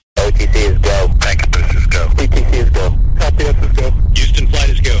ATC is go. Patriots is go. ATC is go. Patriots is go. Houston flight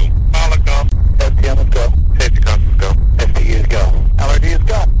is go. Pilot go. STM is go. Safety cost is go. STU is go. LRD is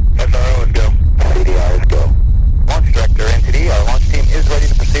go. SRO is go. CDR is go. Launch director, NTD, our launch team is ready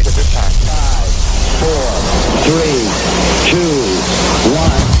to proceed at this time. 5, 4, 3, 2, 1.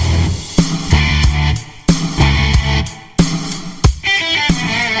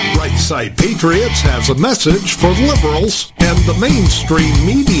 Right Side Patriots has a message for liberals and the mainstream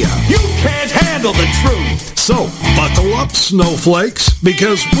media. You can't handle the truth! So, buckle up, snowflakes,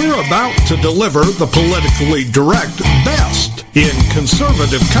 because we're about to deliver the politically direct best in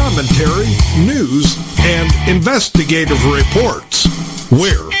conservative commentary, news, and investigative reports.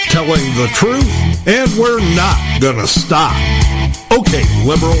 We're telling the truth, and we're not gonna stop. Okay,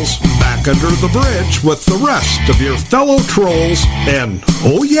 liberals, back under the bridge with the rest of your fellow trolls, and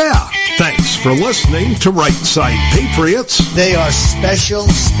oh yeah, thanks for listening to Right Side Patriots. They are special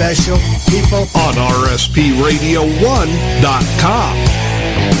people On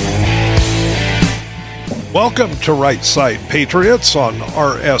RSPRadio1.com. Welcome to Right Side Patriots on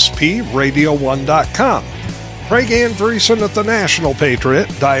RSPRadio1.com. Craig Andresen at the National Patriot,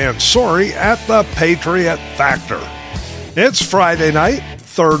 Diane Sori at the Patriot Factor. It's Friday night,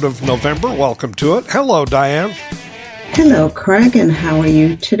 3rd of November. Welcome to it. Hello, Diane. Hello, Craig, and how are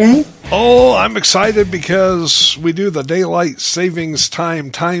you today? Oh, I'm excited because we do the daylight savings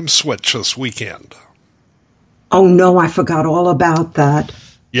time switch this weekend. Oh, no, I forgot all about that.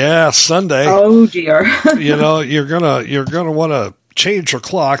 Yeah, Sunday. Oh, dear. You know, you're gonna want to change your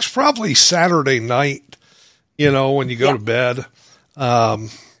clocks, probably Saturday night, you know, when you go to bed.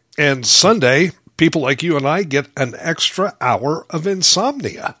 And Sunday, people like you and I get an extra hour of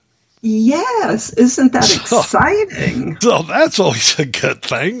insomnia. Yes, isn't that exciting? So that's always a good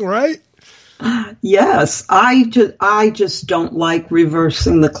thing, right? Yes, I just don't like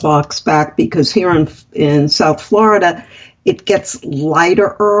reversing the clocks back because here in South Florida, it gets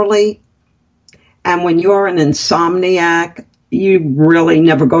lighter early. And when you're an insomniac, you really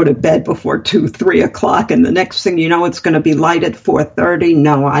never go to bed before 2, 3 o'clock. And the next thing you know, it's going to be light at 4:30.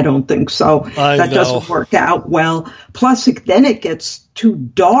 No, I don't think so. That doesn't work out well. Plus, then it gets too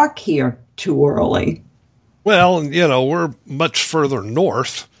dark here too early. Well, you know, we're much further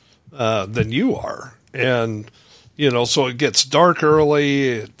north than you are. And, you know, so it gets dark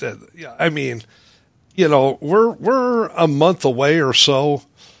early. I mean, you know, we're a month away or so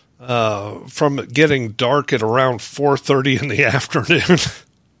from it getting dark at around 4:30 in the afternoon.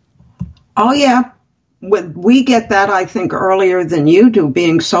 Oh, yeah. We get that, I think, earlier than you do,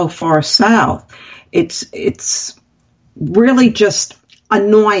 being so far south. It's really just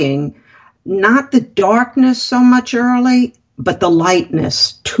annoying. Not the darkness so much early, but the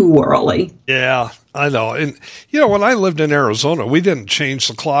lightness too early. Yeah, I know. And, you know, when I lived in Arizona, we didn't change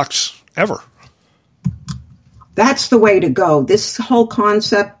the clocks ever. That's the way to go. This whole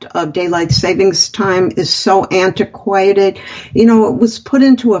concept of daylight savings time is so antiquated. You know, it was put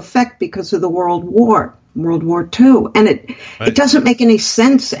into effect because of the World War II, and it doesn't make any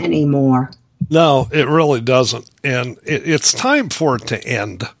sense anymore. No, it really doesn't. And it's time for it to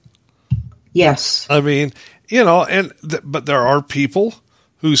end. Yes. I mean, you know, but there are people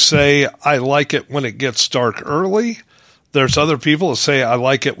who say, I like it when it gets dark early. There's other people who say, I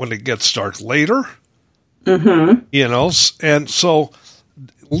like it when it gets dark later. Mm-hmm. You know, and so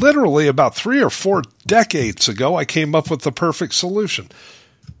literally about 3 or 4 decades ago, I came up with the perfect solution.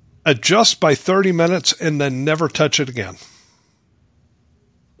 Adjust by 30 minutes and then never touch it again.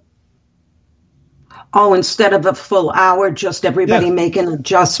 Oh, instead of a full hour, just everybody make an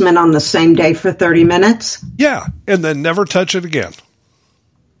adjustment on the same day for 30 minutes? Yeah, and then never touch it again.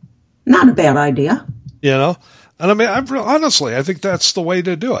 Not a bad idea. You know? And I mean, honestly, I think that's the way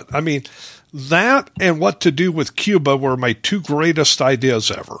to do it. I mean, that and what to do with Cuba were my 2 greatest ideas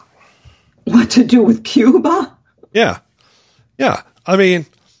ever. What to do with Cuba? Yeah. Yeah. I mean,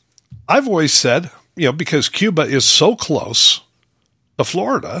 I've always said, you know, because Cuba is so close to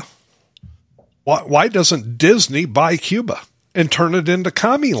Florida, why doesn't Disney buy Cuba and turn it into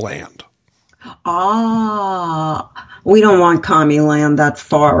commie land? We don't want commie land that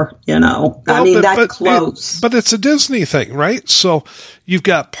far, you know. Well, I mean, that close. But it's a Disney thing, right? So you've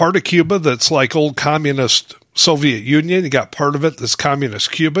got part of Cuba that's like old communist Soviet Union. You got part of it that's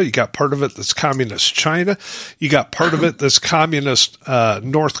communist Cuba. You got part of it that's communist China. You got part of it that's communist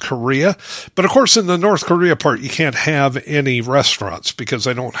North Korea. But of course, in the North Korea part, you can't have any restaurants because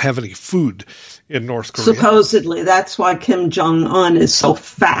they don't have any food in North Korea. Supposedly, that's why Kim Jong-un is so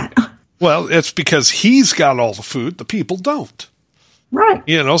fat. Well, it's because he's got all the food. The people don't. Right.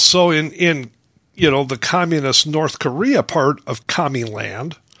 You know, so in you know, the communist North Korea part of commie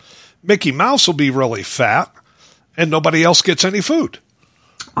land, Mickey Mouse will be really fat and nobody else gets any food.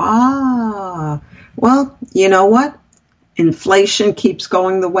 Well, you know what? Inflation keeps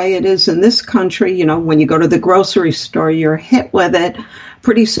going the way it is in this country. You know, when you go to the grocery store, you're hit with it.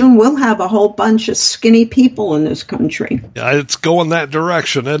 Pretty soon we'll have a whole bunch of skinny people in this country. Yeah, it's going that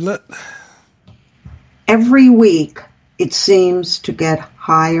direction, isn't it? Every week, it seems to get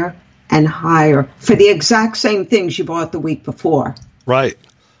higher and higher for the exact same things you bought the week before. Right.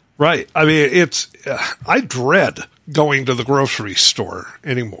 I mean, I dread going to the grocery store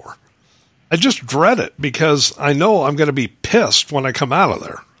anymore. I just dread it because I know I'm going to be pissed when I come out of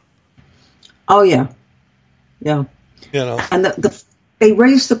there. Oh, yeah. Yeah. You know. And they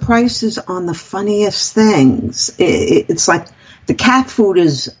raise the prices on the funniest things. It's like the cat food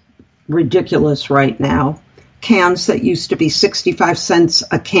is ridiculous right now. Cans that used to be 65 cents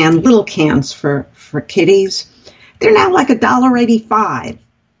a can, little cans for kitties, they're now like $1.85.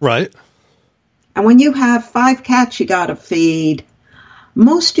 Right. And when you have 5 cats you got to feed,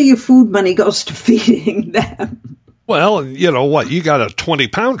 most of your food money goes to feeding them. Well, you know what? You got a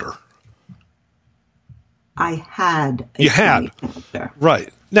 20-pounder. I had a 20-pounder.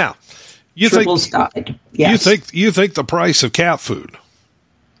 Right. Now, you Tribbles died. Yes. You think the price of cat food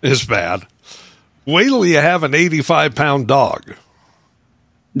is bad. Wait till you have an 85-pound dog.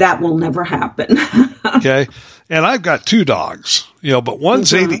 That will never happen. Okay. And I've got 2 dogs, you know, but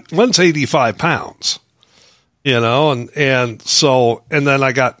one's 85 pounds, you know, and then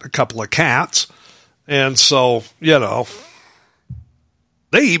I got a couple of cats. And so, you know,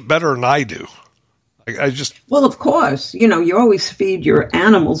 they eat better than I do. Well, of course, you know, you always feed your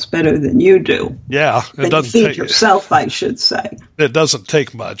animals better than you do. Yeah. It doesn't feed yourself, I should say. It doesn't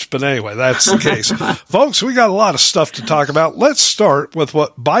take much. But anyway, that's the case. Folks, we got a lot of stuff to talk about. Let's start with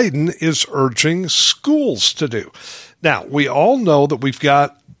what Biden is urging schools to do. Now, we all know that we've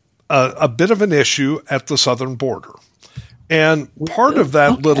got a bit of an issue at the southern border. And part of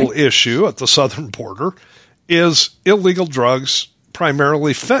that little issue at the southern border is illegal drugs,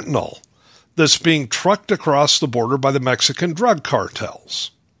 primarily fentanyl, that's being trucked across the border by the Mexican drug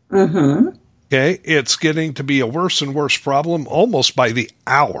cartels. Mm-hmm. Okay, it's getting to be a worse and worse problem almost by the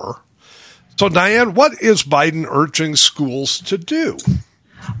hour. So, Diane, what is Biden urging schools to do?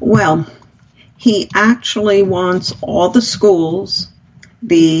 Well, he actually wants all the schools,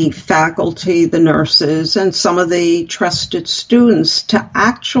 the faculty, the nurses, and some of the trusted students to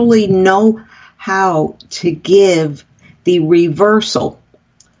actually know how to give the reversal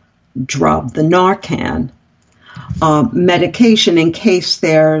drug, the Narcan, medication in case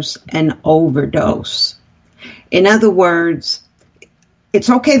there's an overdose. In other words, it's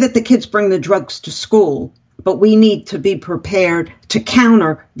okay that the kids bring the drugs to school, but we need to be prepared to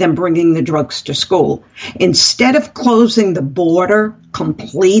counter them bringing the drugs to school. Instead of closing the border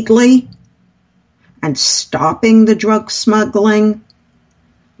completely and stopping the drug smuggling,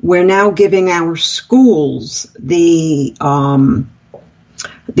 we're now giving our schools the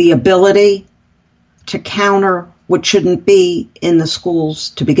ability to counter what shouldn't be in the schools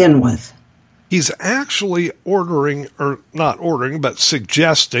to begin with. He's actually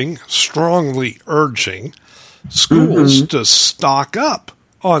suggesting, strongly urging schools to stock up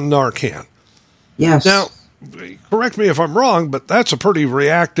on Narcan. Yes. Now, correct me if I'm wrong, but that's a pretty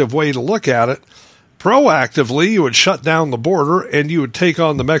reactive way to look at it. Proactively, you would shut down the border and you would take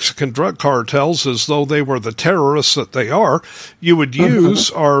on the Mexican drug cartels as though they were the terrorists that they are. You would use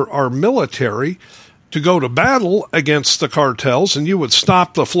our military to go to battle against the cartels, and you would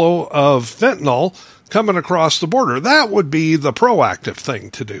stop the flow of fentanyl coming across the border. That would be the proactive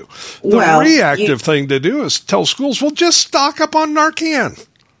thing to do. The reactive thing to do is tell schools, well, just stock up on Narcan.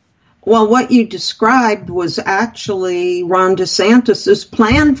 Well, what you described was actually Ron DeSantis'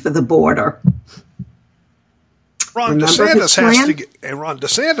 plan for the border. Ron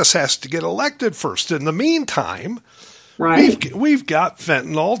DeSantis has to get elected first. In the meantime, right, we've got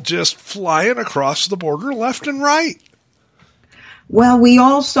fentanyl just flying across the border left and right. Well, we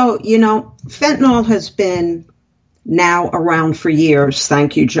also, fentanyl has been now around for years.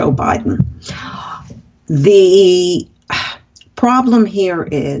 Thank you, Joe Biden. The problem here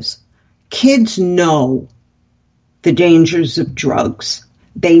is kids know the dangers of drugs.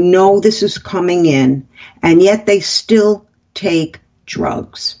 They know this is coming in, and yet they still take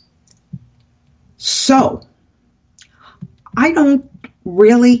drugs. So, I don't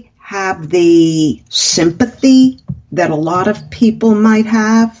really have the sympathy that a lot of people might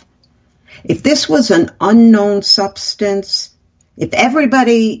have. If this was an unknown substance, if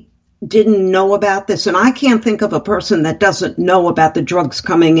everybody didn't know about this, and I can't think of a person that doesn't know about the drugs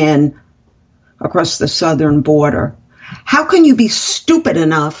coming in across the southern border, how can you be stupid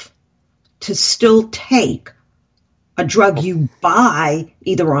enough to still take a drug you buy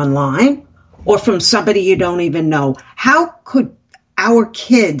either online or from somebody you don't even know? How could our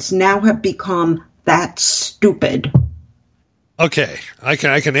kids now have become that stupid? Okay, I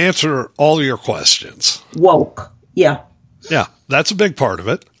can answer all your questions. Woke, yeah. Yeah, that's a big part of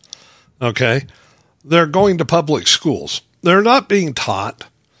it. Okay, they're going to public schools. They're not being taught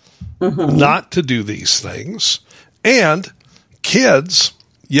not to do these things. And kids,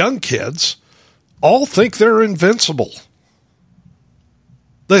 young kids, all think they're invincible.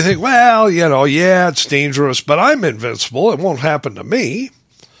 They think, well, yeah, it's dangerous, but I'm invincible. It won't happen to me.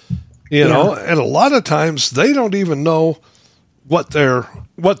 You know, and a lot of times they don't even know what they're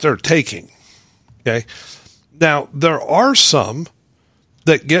taking. Okay. Now, there are some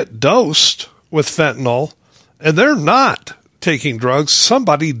that get dosed with fentanyl, and they're not taking drugs.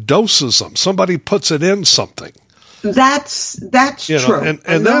 Somebody doses them. Somebody puts it in something. That's true.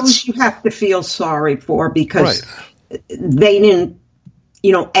 And those you have to feel sorry for because they didn't,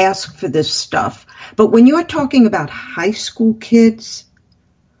 ask for this stuff. But when you're talking about high school kids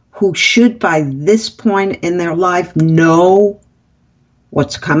who should by this point in their life know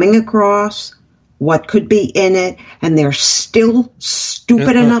what's coming across, what could be in it, and they're still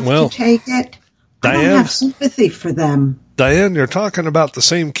stupid enough to take it, Diane, I don't have sympathy for them. Diane, you're talking about the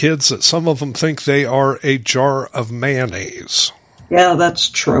same kids that some of them think they are a jar of mayonnaise. Yeah, that's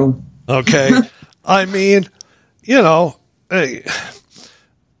true. Okay. I mean,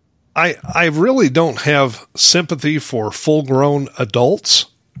 I really don't have sympathy for full-grown adults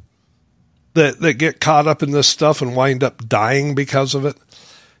that get caught up in this stuff and wind up dying because of it.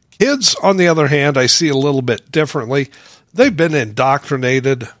 Kids, on the other hand, I see a little bit differently. They've been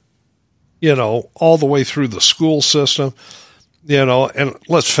indoctrinated, all the way through the school system, and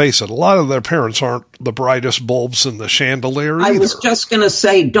let's face it, a lot of their parents aren't the brightest bulbs in the chandelier either. I was just going to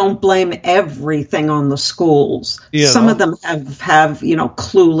say, don't blame everything on the schools. Some of them have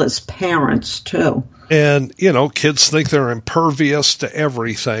clueless parents too. And, kids think they're impervious to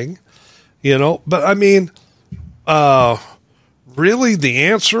everything, but I mean, really the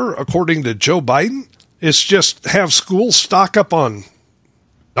answer, according to Joe Biden, is just have schools stock up on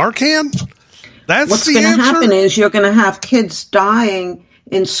Narcan? What's going to happen is you're going to have kids dying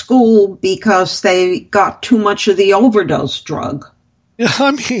in school because they got too much of the overdose drug. Yeah,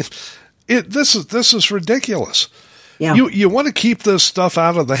 I mean, this is ridiculous. Yeah. You want to keep this stuff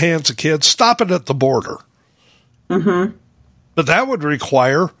out of the hands of kids, stop it at the border. Mm-hmm. But that would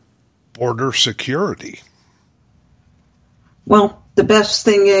require border security. Well, the best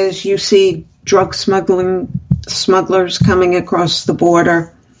thing is you see drug smugglers coming across the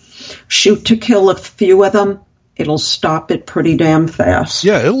border. Shoot to kill a few of them. It'll stop it pretty damn fast.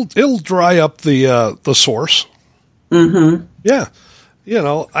 Yeah, it'll dry up the source. Mm-hmm. Yeah,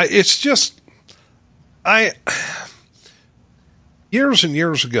 it's just years and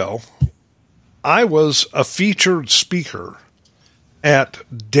years ago, I was a featured speaker at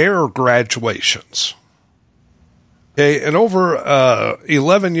DARE graduations. Okay, and over a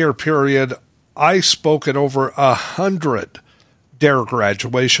 11-year period, I spoke at over 100 DARE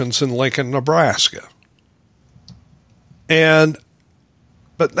graduations in Lincoln, Nebraska. But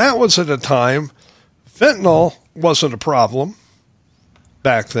that was at a time, fentanyl wasn't a problem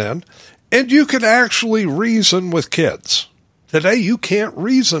back then, and you could actually reason with kids. Today, you can't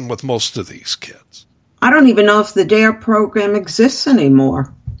reason with most of these kids. I don't even know if the DARE program exists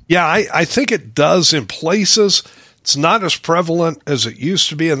anymore. Yeah, I think it does in places. It's not as prevalent as it used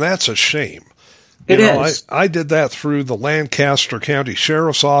to be, and that's a shame. It is. I did that through the Lancaster County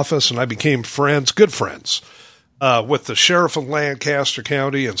Sheriff's Office, and I became good friends, with the Sheriff of Lancaster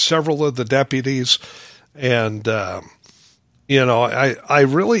County and several of the deputies. And, I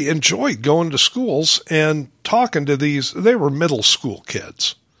really enjoyed going to schools and talking to they were middle school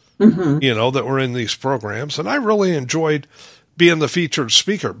kids, that were in these programs. And I really enjoyed being the featured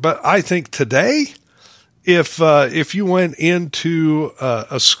speaker. But I think today, if you went into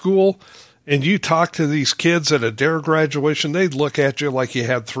a school and you talk to these kids at a DARE graduation, they'd look at you like you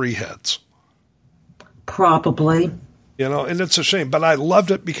had three heads. Probably. And it's a shame. But I loved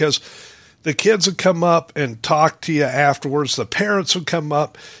it because the kids would come up and talk to you afterwards. The parents would come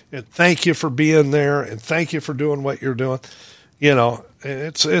up and thank you for being there and thank you for doing what you're doing.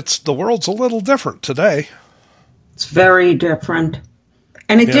 It's the world's a little different today. It's very different.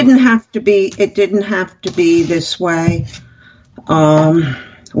 And it didn't have to be this way.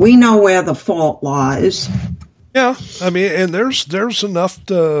 We know where the fault lies. Yeah, I mean, and there's enough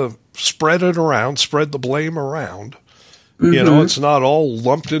to spread the blame around. Mm-hmm. It's not all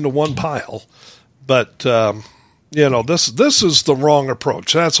lumped into one pile. But, This is the wrong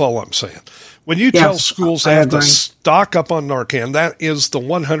approach. That's all I'm saying. When you tell schools they have to stock up on Narcan, that is the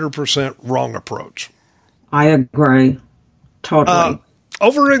 100% wrong approach. I agree. Totally.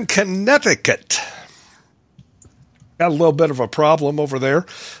 Over in Connecticut, got a little bit of a problem over there.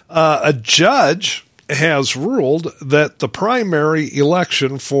 A judge has ruled that the primary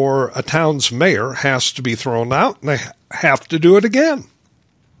election for a town's mayor has to be thrown out, and they have to do it again.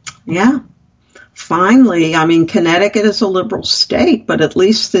 Yeah. Finally, I mean, Connecticut is a liberal state, but at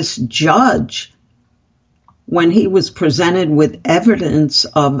least this judge, when he was presented with evidence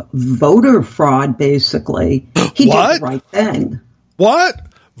of voter fraud, basically, he did the right thing. What?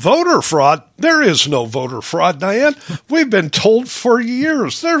 Voter fraud? There is no voter fraud, Diane. We've been told for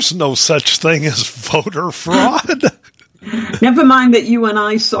years there's no such thing as voter fraud. Never mind that you and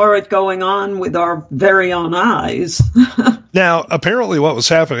I saw it going on with our very own eyes. Now, apparently what was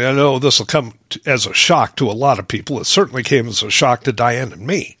happening, I know this will come as a shock to a lot of people. It certainly came as a shock to Diane and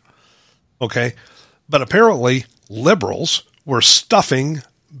me. Okay? But apparently liberals were stuffing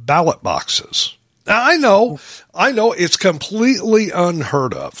ballot boxes. Now, I know it's completely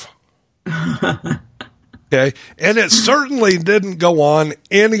unheard of. Okay? And it certainly didn't go on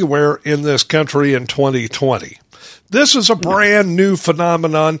anywhere in this country in 2020. This is a brand new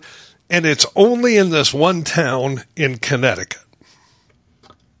phenomenon, and it's only in this one town in Connecticut.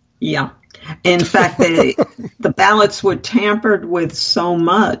 Yeah. In fact, the ballots were tampered with so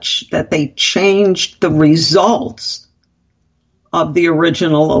much that they changed the results of the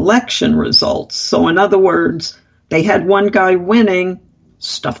original election results. So in other words, they had one guy winning,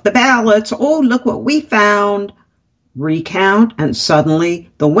 stuff the ballots. Oh, look what we found. Recount, and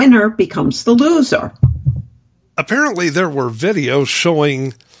suddenly the winner becomes the loser. Apparently there were videos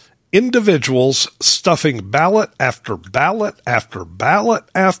showing individuals stuffing ballot after ballot after ballot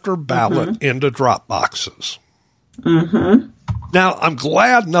after ballot into drop boxes. Mm-hmm. Now, I'm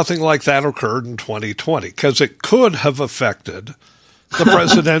glad nothing like that occurred in 2020 because it could have affected the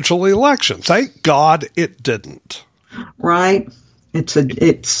presidential election. Thank God it didn't. Right. It's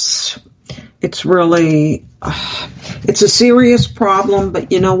really, it's a serious problem,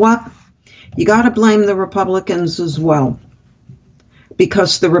 but you know what? You got to blame the Republicans as well,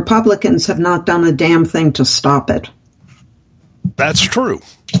 because the Republicans have not done a damn thing to stop it. That's true.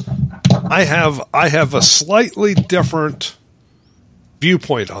 I have a slightly different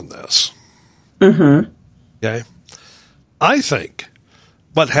viewpoint on this. Mm-hmm. Okay. I think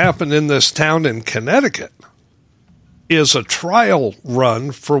what happened in this town in Connecticut is a trial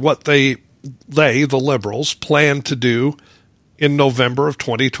run for what the liberals, plan to do in November of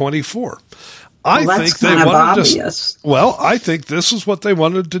 2024. I think this is what they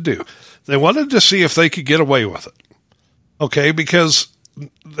wanted to do. They wanted to see if they could get away with it. Okay, because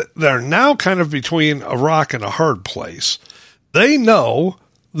they're now kind of between a rock and a hard place. They know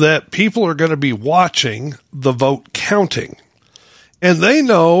that people are going to be watching the vote counting. And they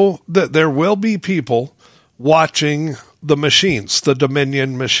know that there will be people watching the machines, the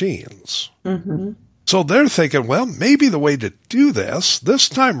Dominion machines. Mm-hmm. So they're thinking, well, maybe the way to do this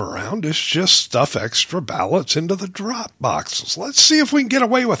time around is just stuff extra ballots into the drop boxes. Let's see if we can get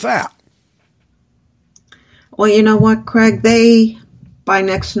away with that. Well, you know what, Craig? By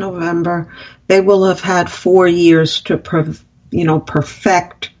next November, they will have had 4 years to,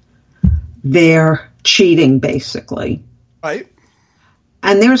 perfect their cheating, basically. Right.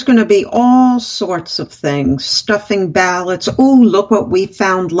 And there's going to be all sorts of things, stuffing ballots. Oh, look what we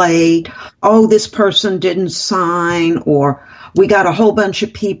found late. Oh, this person didn't sign, or we got a whole bunch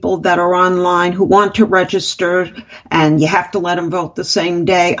of people that are online who want to register, and you have to let them vote the same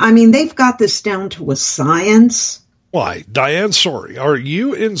day. I mean, they've got this down to a science. Why, Diane, Sori, are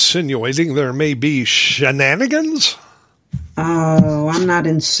you insinuating there may be shenanigans? Oh, I'm not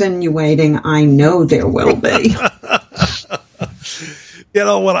insinuating. I know there will be. You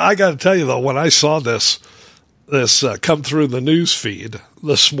know what? I got to tell you though, when I saw this come through the news feed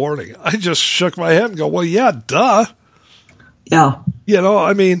this morning, I just shook my head and go, "Well, yeah, duh." Yeah.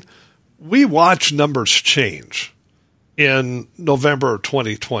 I mean, we watch numbers change in November of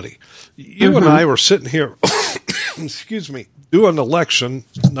 2020. You and I were sitting here, doing election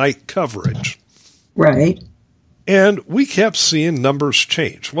night coverage, right? And we kept seeing numbers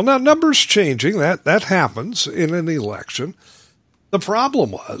change. Well, now numbers changing that happens in an election. The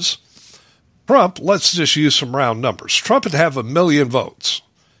problem was, Trump, let's just use some round numbers. Trump would have 1 million votes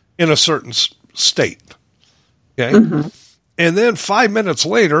in a certain state. Okay. Mm-hmm. And then 5 minutes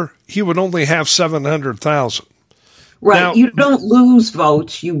later, he would only have 700,000. Right. Now, you don't lose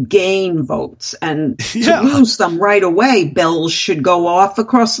votes, you gain votes. And to lose them right away, bills should go off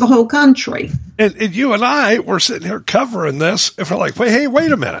across the whole country. And you and I were sitting here covering this, and we're like,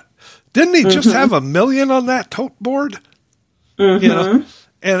 wait a minute. Didn't he just have $1 million on that tote board? You know,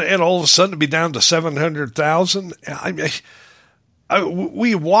 and all of a sudden be down to 700,000. I mean,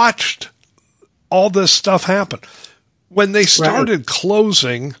 we watched all this stuff happen when they started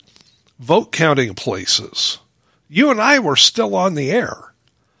closing vote counting places. You and I were still on the air.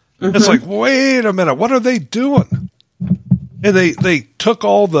 It's like, wait a minute, what are they doing? And they took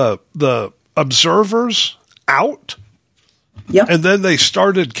all the observers out. Yep. And then they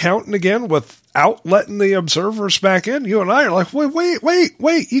started counting again without letting the observers back in. You and I are like,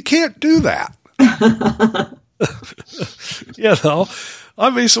 wait, you can't do that. You know, I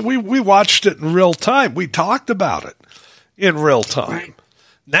mean, so we watched it in real time. We talked about it in real time. Right.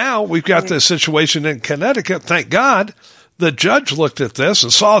 Now we've got this situation in Connecticut. Thank God the judge looked at this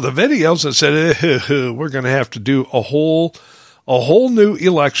and saw the videos and said, we're going to have to do a whole new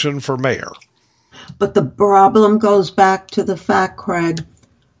election for mayor. But the problem goes back to the fact, Craig,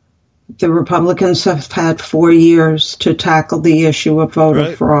 the Republicans have had 4 years to tackle the issue of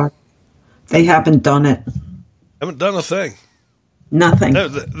voter fraud. They haven't done it. Haven't done a thing. Nothing.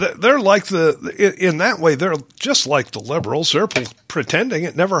 They're like in that way, they're just like the liberals. They're pretending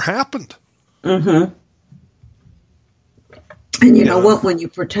it never happened. And you know what? When you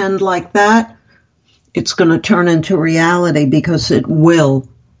pretend like that, it's going to turn into reality because it will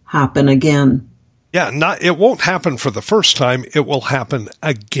happen again. Yeah, it won't happen for the first time. It will happen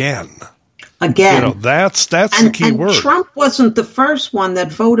again. Again. You know, that's the key word. Trump wasn't the first one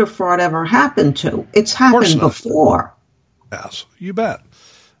that voter fraud ever happened to. It's happened before. Yes, you bet.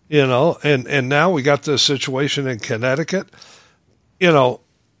 You know, and now we got this situation in Connecticut. You know,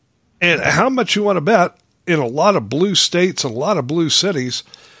 and how much you want to bet in a lot of blue states and a lot of blue cities,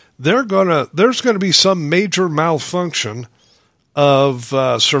 there's going to be some major malfunction of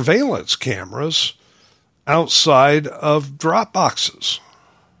surveillance cameras outside of drop boxes.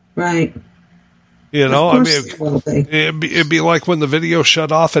 Right. You know, I mean, it'd be like when the video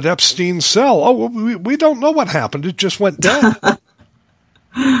shut off at Epstein's cell. Oh, we don't know what happened. It just went dead.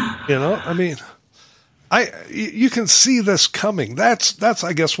 You know, I mean, you can see this coming. That's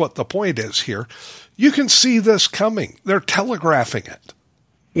I guess what the point is here. You can see this coming. They're telegraphing it.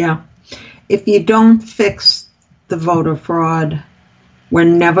 Yeah. If you don't fix the voter fraud, we're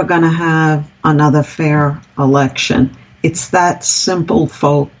never going to have another fair election. It's that simple,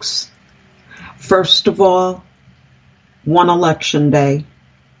 folks. First of all, one election day.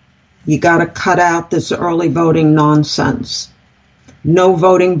 You got to cut out this early voting nonsense. No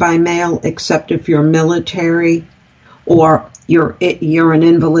voting by mail except if you're military or you're an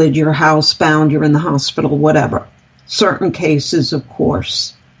invalid, you're housebound, you're in the hospital, whatever. Certain cases, of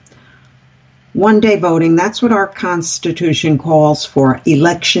course. One-day voting, that's what our Constitution calls for,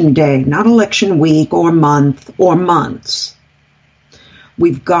 election day, not election week or month or months.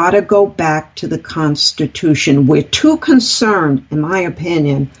 We've got to go back to the Constitution. We're too concerned, in my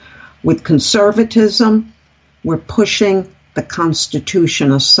opinion, with conservatism. We're pushing the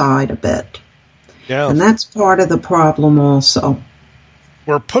Constitution aside a bit. Yeah. And that's part of the problem also.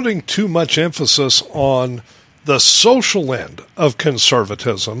 We're putting too much emphasis on the social end of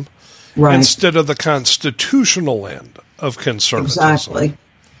conservatism instead of the constitutional end of conservatism. Exactly.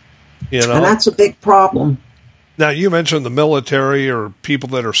 You know? And that's a big problem. Now, you mentioned the military or people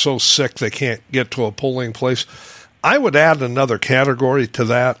that are so sick they can't get to a polling place. I would add another category to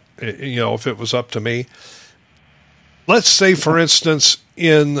that, you know, if it was up to me. Let's say, for instance,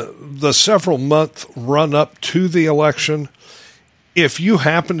 in the several-month run-up to the election, if you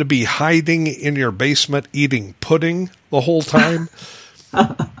happen to be hiding in your basement eating pudding the whole time,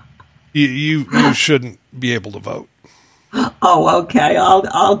 you shouldn't be able to vote. Oh, okay.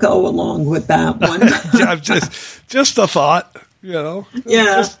 I'll go along with that one. Yeah, just a thought, you know.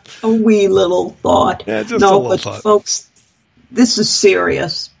 Yeah, a wee little thought. Yeah, just a little thought. Folks, this is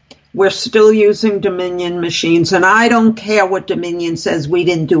serious. We're still using Dominion machines, and I don't care what Dominion says. We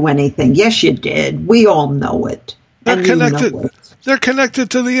didn't do anything. Yes, you did. We all know it. They're connected. They're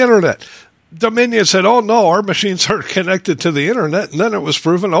connected to the internet. Dominion said, "Oh no, our machines are connected to the internet," and then it was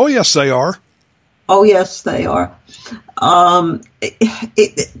proven, "Oh yes, they are." Oh yes, they are.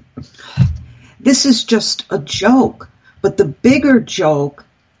 This is just a joke, but the bigger joke,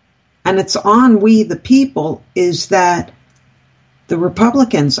 and it's on we the people, is that the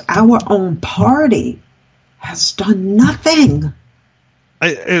Republicans, our own party, has done nothing.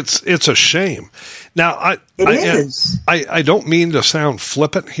 It's a shame. Now, I don't mean to sound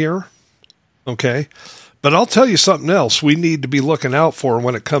flippant here, okay? But I'll tell you something else we need to be looking out for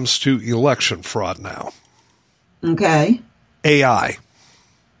when it comes to election fraud now. Okay. AI.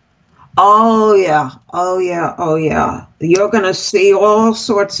 Oh, yeah. Oh, yeah. Oh, yeah. You're going to see all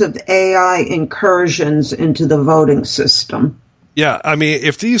sorts of AI incursions into the voting system. Yeah, I mean,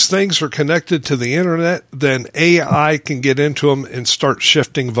 if these things are connected to the internet, then AI can get into them and start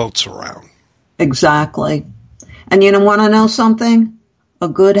shifting votes around. Exactly. And you want to know something? A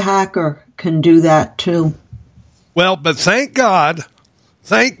good hacker can do that too. Well, but thank God,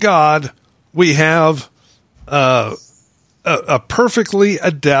 we have a perfectly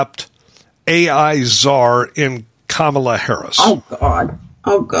adept AI czar in Kamala Harris. Oh,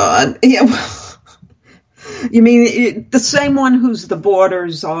 God. Yeah. You mean the same one who's the border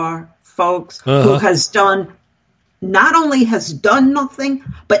czar, folks, who not only has done nothing,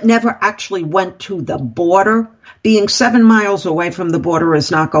 but never actually went to the border. Being 7 miles away from the border is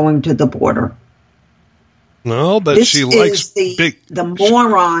not going to the border. No, but she likes the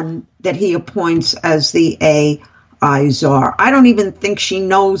moron that he appoints as the AI czar. I don't even think she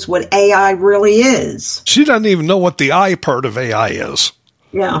knows what AI really is. She doesn't even know what the I part of AI is.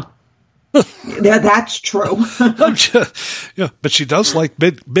 Yeah. Yeah, that's true. Yeah, but she does like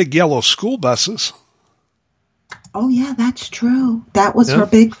big yellow school buses. Oh, yeah, that's true. That was her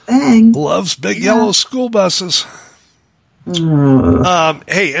big thing. Loves big yellow school buses.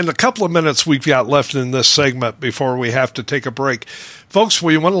 Hey, in a couple of minutes we've got left in this segment before we have to take a break. Folks,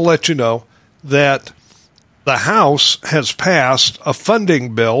 we want to let you know that the House has passed a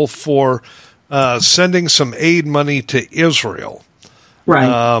funding bill for sending some aid money to Israel.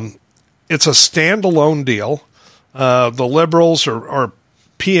 Right. It's a standalone deal. The liberals are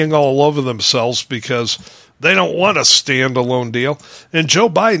peeing all over themselves because they don't want a standalone deal. And Joe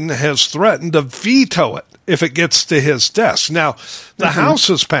Biden has threatened to veto it if it gets to his desk. Now, the House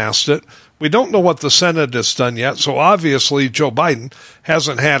has passed it. We don't know what the Senate has done yet, so obviously Joe Biden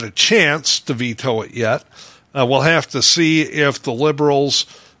hasn't had a chance to veto it yet. We'll have to see if the liberals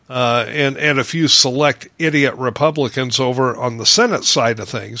and a few select idiot Republicans over on the Senate side of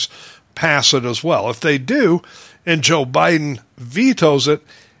things pass it as well. If they do, and Joe Biden vetoes it,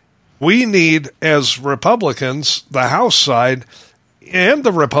 we need, as Republicans, the House side and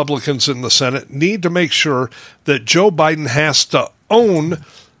the Republicans in the Senate need to make sure that Joe Biden has to own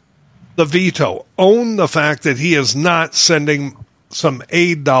the veto, own the fact that he is not sending some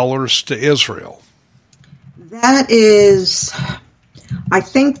aid dollars to Israel. That is, I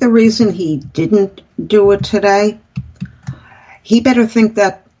think, the reason he didn't do it today. He better think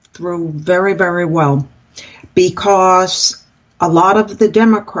that through very, very well, because a lot of the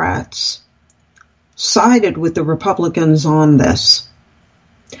Democrats sided with the Republicans on this.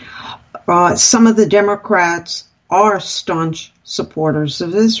 Some of the Democrats are staunch supporters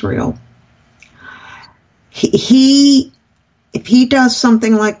of Israel. If he does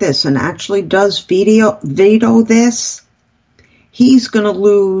something like this and actually does veto this, he's going to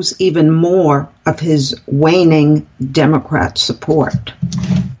lose even more of his waning Democrat support.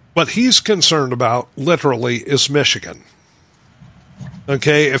 What he's concerned about, literally, is Michigan.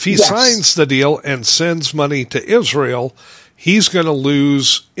 Okay, if he signs the deal and sends money to Israel, he's going to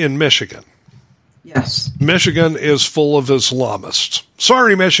lose in Michigan. Yes. Michigan is full of Islamists.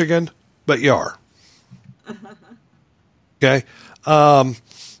 Sorry, Michigan, but you are. Okay?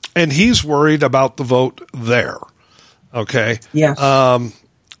 And he's worried about the vote there. Okay? Yes.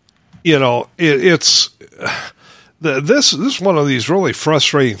 This is one of these really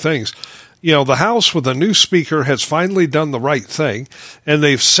frustrating things. The House with a new speaker has finally done the right thing, and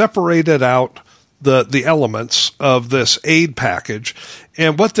they've separated out the elements of this aid package.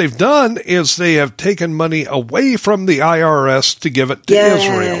 And what they've done is they have taken money away from the IRS to give it to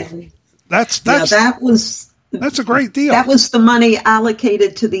Israel. That's a great deal. That was the money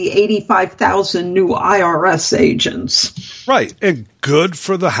allocated to the 85,000 new IRS agents. Right, and good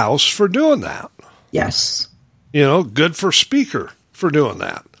for the House for doing that. Yes. Good for Speaker for doing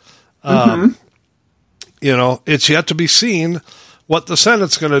that. It's yet to be seen what the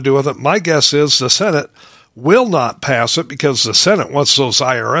Senate's going to do with it. My guess is the Senate will not pass it because the Senate wants those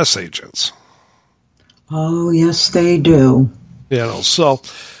IRS agents. Oh, yes, they do. So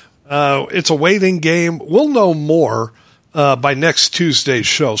it's a waiting game. We'll know more by next Tuesday's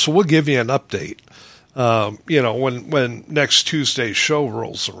show, so we'll give you an update, when next Tuesday's show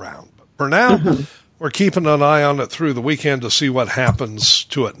rolls around. But for now, we're keeping an eye on it through the weekend to see what happens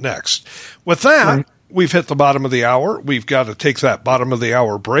to it next. With that, we've hit the bottom of the hour. We've got to take that bottom of the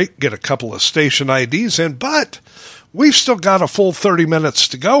hour break, get a couple of station IDs in, but we've still got a full 30 minutes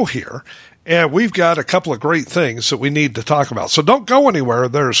to go here, and we've got a couple of great things that we need to talk about. So don't go anywhere.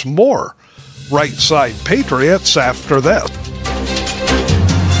 There's more Right Side Patriots after this.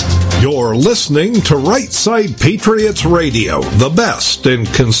 You're listening to Right Side Patriots Radio, the best in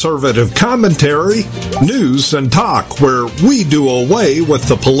conservative commentary, news, and talk, where we do away with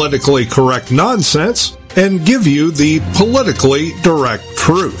the politically correct nonsense and give you the politically direct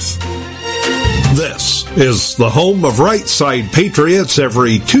truth. This is the home of Right Side Patriots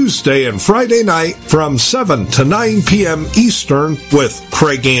every Tuesday and Friday night from 7 to 9 p.m. Eastern with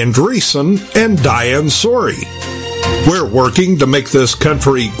Craig Andresen and Diane Sori. We're working to make this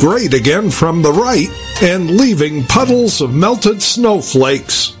country great again from the right and leaving puddles of melted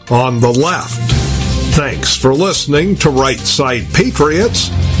snowflakes on the left. Thanks for listening to Right Side Patriots,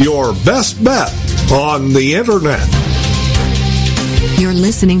 your best bet on the Internet. You're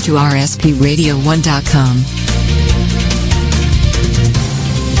listening to RSPRadio1.com.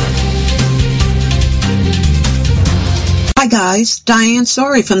 Hi guys, Diane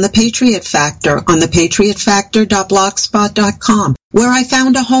Sori from The Patriot Factor on thepatriotfactor.blogspot.com, where I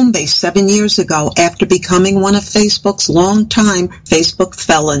found a home base 7 years ago after becoming one of Facebook's longtime Facebook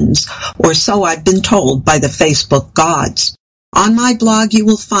felons, or so I've been told by the Facebook gods. On my blog, you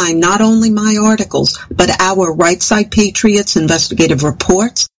will find not only my articles, but our Right Side Patriots investigative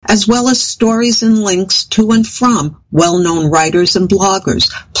reports, as well as stories and links to and from well-known writers and bloggers,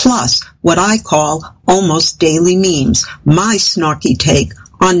 plus what I call almost daily memes, my snarky take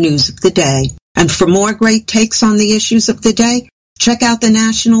on news of the day. And for more great takes on the issues of the day, check out the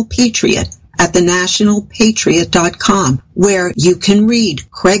National Patriot at thenationalpatriot.com, where you can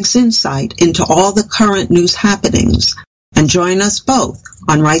read Craig's insight into all the current news happenings. And join us both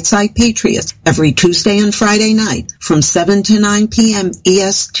on Right Side Patriots every Tuesday and Friday night from 7 to 9 p.m.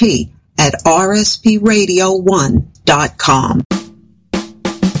 EST at rspradio1.com.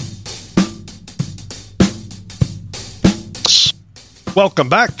 Welcome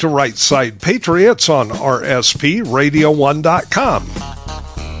back to Right Side Patriots on rspradio1.com.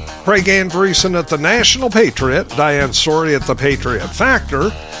 Craig Andresen at the National Patriot, Diane Sori at the Patriot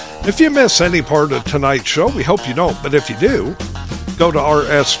Factor. If you miss any part of tonight's show, we hope you don't, but if you do, go to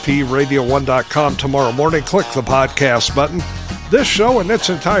rspradio1.com tomorrow morning, click the podcast button. This show in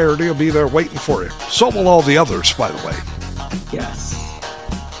its entirety will be there waiting for you. So will all the others, by the way. Yes.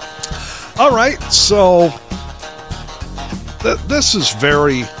 All right, so this is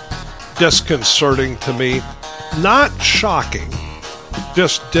very disconcerting to me. Not shocking,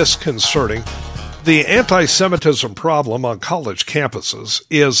 just disconcerting. The anti-Semitism problem on college campuses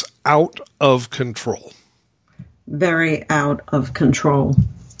is out of control. Very out of control.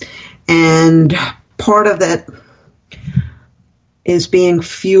 And part of it is being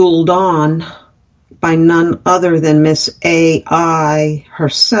fueled on by none other than Miss AI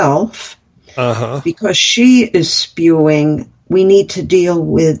herself, because she is spewing, we need to deal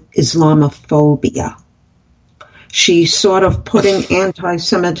with Islamophobia. She's sort of putting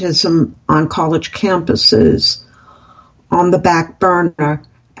anti-Semitism on college campuses on the back burner,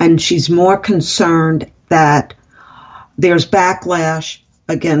 and she's more concerned that there's backlash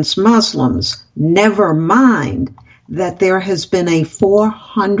against Muslims. Never mind that there has been a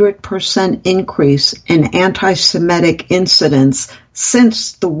 400% increase in anti-Semitic incidents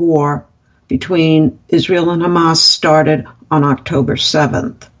since the war between Israel and Hamas started on October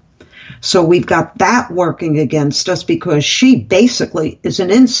 7th. So we've got that working against us because she basically is an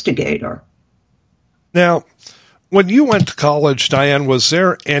instigator. Now, when you went to college, Diane, was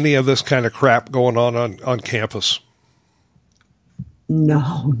there any of this kind of crap going on campus?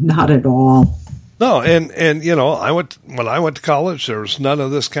 No, not at all. No, and you know, when I went to college, there was none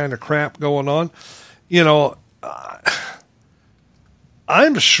of this kind of crap going on. You know,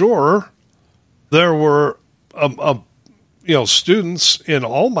 I'm sure there were students in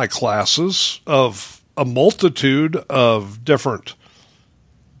all my classes of a multitude of different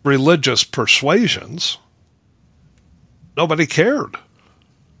religious persuasions. Nobody cared.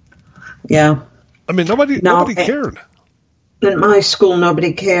 Yeah. I mean, nobody cared. In my school,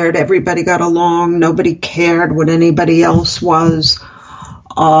 nobody cared. Everybody got along. Nobody cared what anybody else was.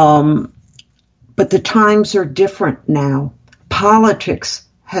 But the times are different now. Politics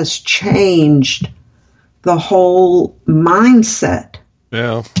has changed the whole mindset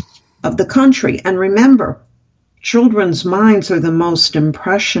of the country. And remember, children's minds are the most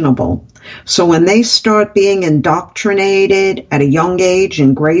impressionable. So when they start being indoctrinated at a young age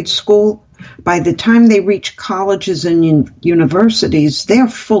in grade school, by the time they reach colleges and universities, they're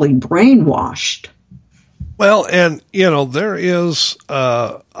fully brainwashed. Well, and, there is,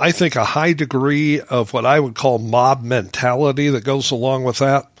 I think, a high degree of what I would call mob mentality that goes along with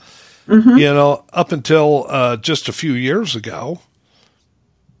that. Mm-hmm. Up until just a few years ago,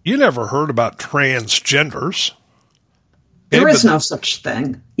 You never heard about transgenders. There is no such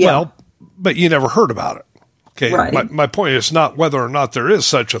thing. Yeah. Well, but you never heard about it. Okay. Right. My point is not whether or not there is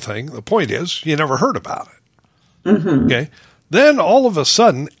such a thing. The point is you never heard about it. Mm-hmm. Okay. Then all of a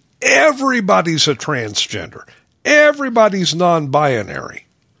sudden, everybody's a transgender. Everybody's non-binary.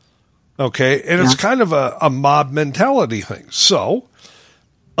 Okay. And it's kind of a mob mentality thing. So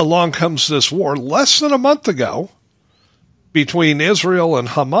along comes this war less than a month ago between Israel and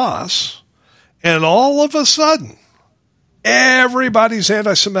Hamas. And all of a sudden, everybody's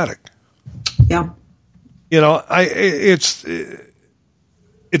anti-Semitic. Yeah. You know, it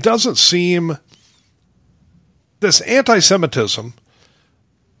doesn't seem this anti-Semitism,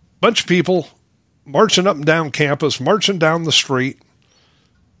 bunch of people marching up and down campus, marching down the street,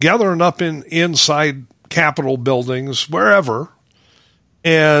 gathering up inside Capitol buildings, wherever,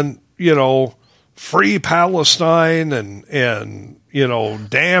 and, you know, free Palestine and, you know,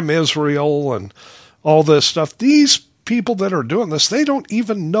 damn Israel and all this stuff. These people that are doing this, they don't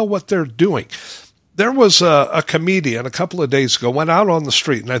even know what they're doing. There was a comedian a couple of days ago, went out on the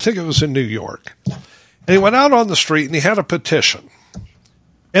street, and I think it was in New York. And he went out on the street and he had a petition.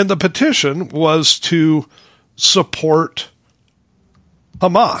 And the petition was to support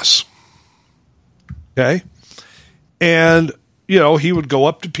Hamas. Okay? And, you know, he would go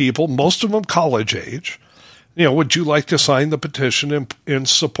up to people, most of them college age, you know, would you like to sign the petition in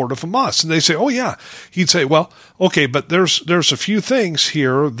support of Hamas? And they say, oh, yeah. He'd say, well, okay, but there's a few things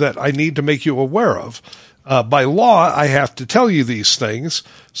here that I need to make you aware of. By law, I have to tell you these things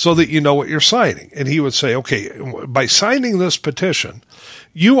so that you know what you're signing. And he would say, okay, by signing this petition,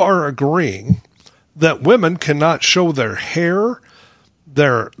 you are agreeing that women cannot show their hair,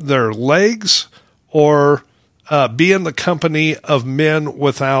 their legs, or be in the company of men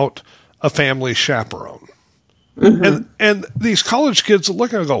without a family chaperone. Mm-hmm. And these college kids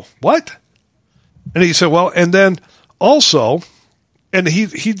look and go, what? And he said, well, and then also, and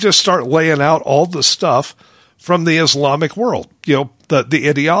he just start laying out all the stuff from the Islamic world, you know, the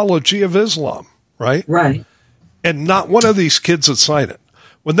ideology of Islam, right? Right. And not one of these kids would sign it.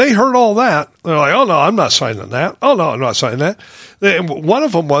 When they heard all that, they're like, oh, no, I'm not signing that. Oh, no, I'm not signing that. And one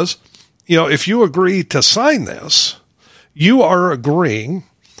of them was, you know, if you agree to sign this, you are agreeing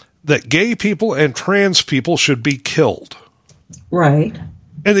that gay people and trans people should be killed. Right.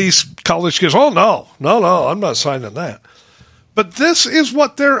 And these college kids, oh, no, I'm not signing that. But this is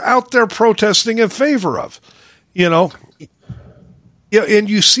what they're out there protesting in favor of, you know. Yeah, and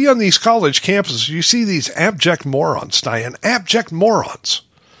you see on these college campuses, you see these abject morons, Diane, abject morons.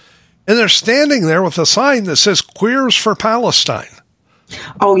 And they're standing there with a sign that says Queers for Palestine.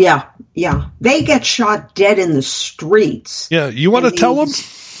 Oh, yeah, yeah. They get shot dead in the streets. Yeah, you want to tell them?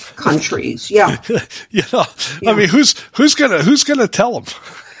 Countries, yeah. You know, yeah. I mean, who's gonna tell them?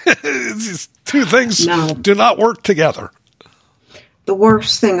 These two things do not work together. The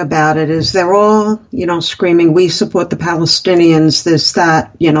worst thing about it is they're all, you know, screaming, we support the Palestinians, this,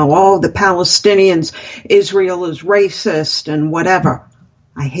 that, you know, oh, the Palestinians, Israel is racist and whatever.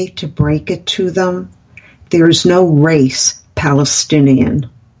 I hate to break it to them. There's no race Palestinian.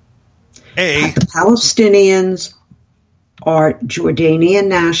 The Palestinians are Jordanian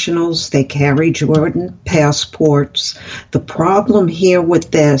nationals. They carry Jordan passports. The problem here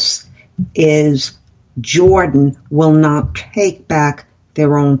with this is Jordan will not take back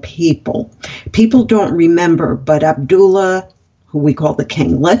their own people. People don't remember, but Abdullah, who we call the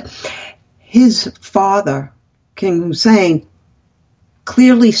kinglet, his father, King Hussein,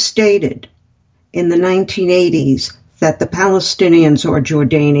 clearly stated in the 1980s that the Palestinians are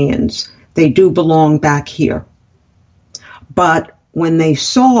Jordanians. They do belong back here. But when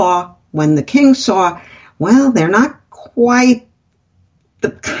the king saw, well, they're not quite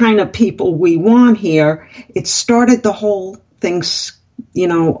the kind of people we want here, it started the whole thing, you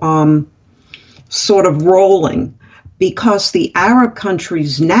know, sort of rolling, because the Arab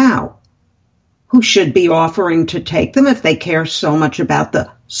countries now, who should be offering to take them if they care so much about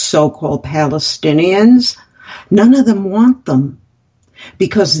the so-called Palestinians, none of them want them,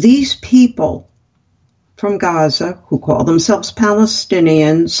 because these people from Gaza, who call themselves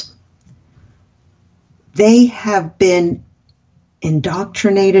Palestinians, they have been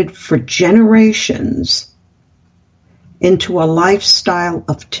indoctrinated for generations into a lifestyle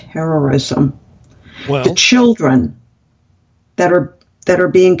of terrorism. Well, the children that are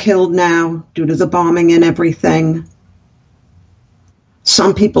being killed now due to the bombing and everything.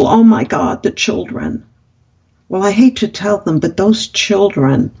 Some people, oh my God, the children. Well, I hate to tell them, but those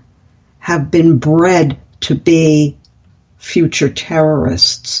children have been bred to be future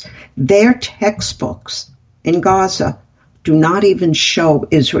terrorists. Their textbooks in Gaza do not even show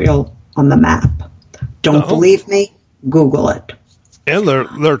Israel on the map. Don't believe me? Google it. And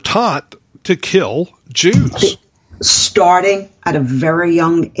they're taught to kill Jews. Starting at a very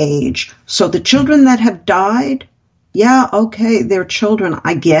young age. So the children that have died, yeah, okay, they're children.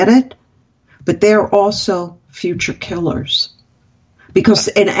 I get it. But they're also future killers. Because,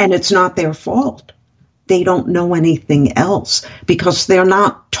 and it's not their fault. They don't know anything else because they're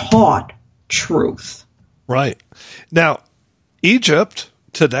not taught truth. Right. Now, Egypt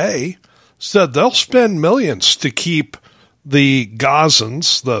today said they'll spend millions to keep the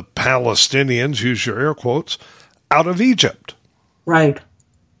Gazans, the Palestinians, use your air quotes, out of Egypt. Right.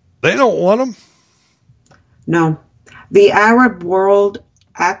 They don't want them. No. The Arab world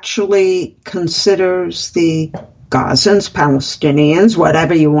actually considers the Gazans, Palestinians,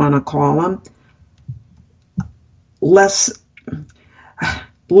 whatever you want to call them, less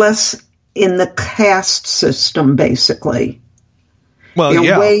in the caste system, basically. Well, You're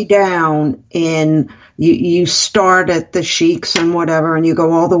yeah. way down in, you start at the sheiks and whatever, and you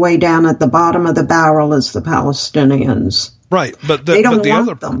go all the way down at the bottom of the barrel as the Palestinians. Right. But they don't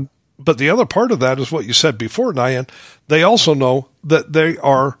want them. But the other part of that is what you said before, Diane. They also know that they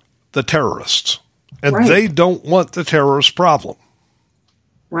are the terrorists. And Right. they don't want the terrorist problem.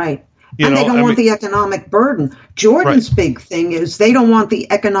 Right. They don't want the economic burden. Jordan's big thing is they don't want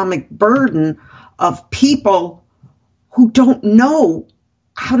the economic burden of people who don't know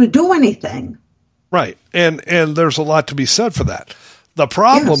how to do anything. Right. And there's a lot to be said for that. The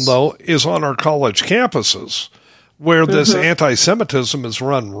problem, though, is on our college campuses where this anti-Semitism is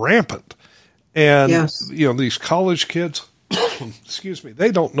run rampant. And, these college kids, excuse me,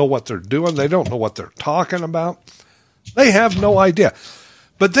 they don't know what they're doing. They don't know what they're talking about. They have no idea.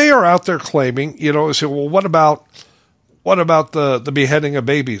 But they are out there claiming, say, well, what about the beheading of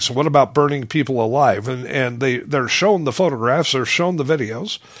babies? What about burning people alive? And they're shown the photographs, they're shown the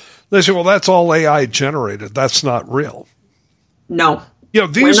videos. They say, well, that's all AI generated. That's not real. No.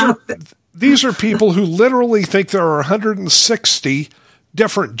 These are people who literally think there are 160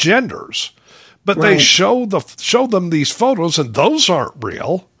 different genders, but they show them these photos, and those aren't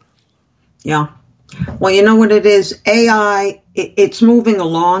real. Yeah. Well, you know what it is? AI, it's moving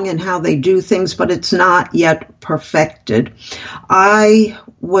along in how they do things, but it's not yet perfected. I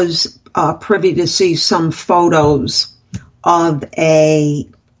was privy to see some photos of a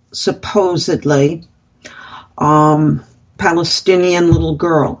supposedly Palestinian little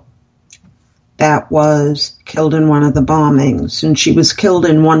girl that was killed in one of the bombings, and she was killed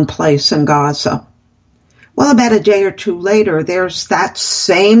in one place in Gaza. Well, about a day or two later, there's that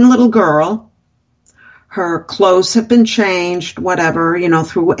same little girl. Her clothes have been changed, whatever,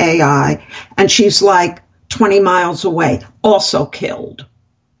 through AI, and she's like 20 miles away, also killed.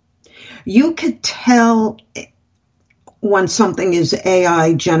 You could tell when something is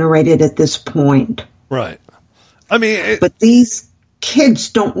AI generated at this point. Right. I mean, but these kids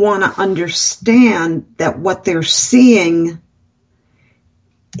don't want to understand that what they're seeing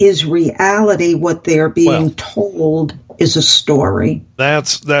is reality. What they're being told is a story.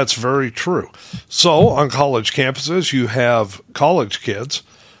 That's very true. So on college campuses, you have college kids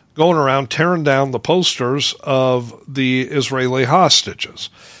going around tearing down the posters of the Israeli hostages.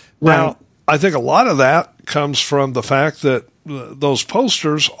 Right. Now, I think a lot of that comes from the fact that those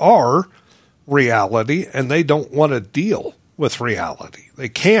posters are reality, and they don't want to deal with reality. They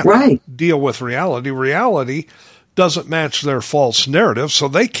can't deal with reality. Reality doesn't match their false narrative, so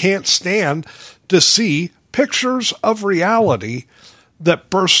they can't stand to see pictures of reality that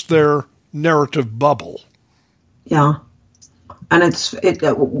burst their narrative bubble. Yeah. And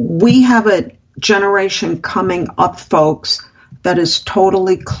we have a generation coming up, folks, that is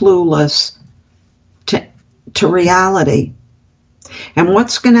totally clueless to reality. And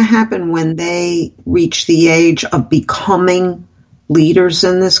what's going to happen when they reach the age of becoming leaders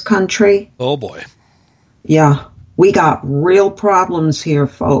in this country? Oh, boy. Yeah. We got real problems here,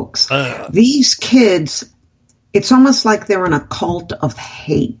 folks. These kids, it's almost like they're in a cult of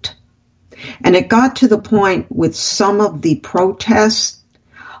hate. And it got to the point with some of the protests,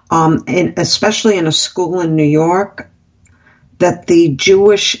 especially in a school in New York, that the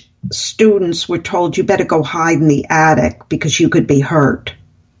Jewish students were told, you better go hide in the attic because you could be hurt.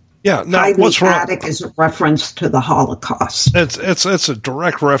 Yeah, now hide what's in the wrong? attic is a reference to the Holocaust. It's a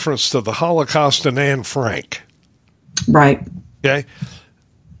direct reference to the Holocaust and Anne Frank. Right. Okay.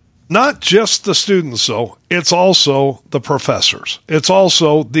 Not just the students, though. It's also the professors. It's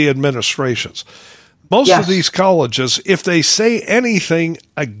also the administrations. Most of these colleges, if they say anything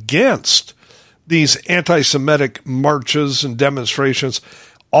against these anti-Semitic marches and demonstrations,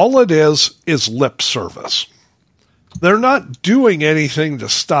 all it is lip service. They're not doing anything to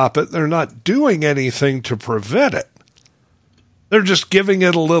stop it. They're not doing anything to prevent it. They're just giving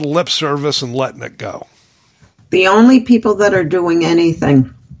it a little lip service and letting it go. The only people that are doing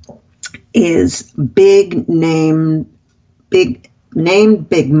anything is big moneyed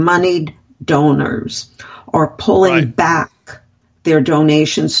donors are pulling back their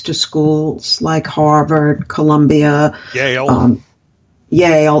donations to schools like Harvard, Columbia, Yale,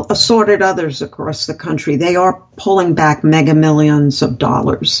 assorted others across the country. They are pulling back mega millions of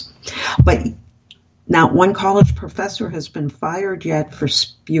dollars. But not one college professor has been fired yet for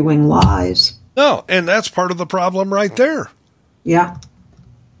spewing lies. No, and that's part of the problem right there. Yeah.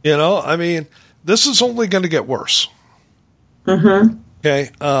 You know, I mean, this is only going to get worse. Mm-hmm.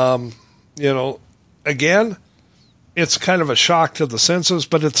 Okay. You know, again, it's kind of a shock to the senses,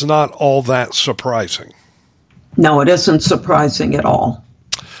 but it's not all that surprising. No, it isn't surprising at all.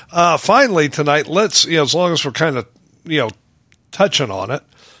 Finally, tonight, let's, as long as we're kind of, touching on it,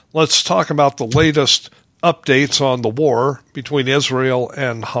 let's talk about the latest updates on the war between Israel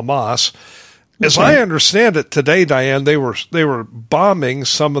and Hamas. As I understand it today, Diane, they were bombing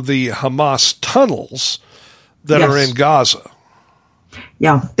some of the Hamas tunnels that are in Gaza.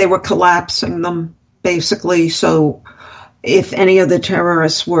 Yeah, they were collapsing them, basically. So if any of the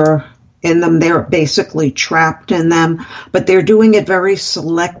terrorists were in them, they're basically trapped in them. But they're doing it very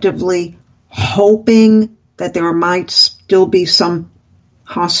selectively, hoping that there might still be some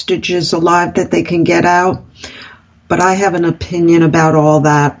hostages alive that they can get out. But I have an opinion about all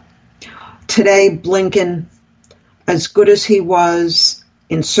that. Today, Blinken, as good as he was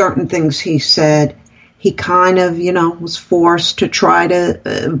in certain things he said, he kind of, was forced to try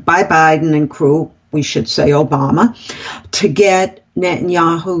to, by Biden and crew, we should say Obama, to get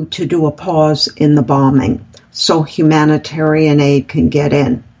Netanyahu to do a pause in the bombing so humanitarian aid can get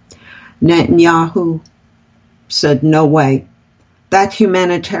in. Netanyahu said, no way. That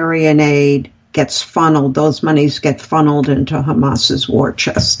humanitarian aid gets funneled, those monies get funneled into Hamas's war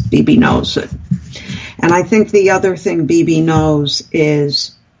chest. Bibi knows it. And I think the other thing Bibi knows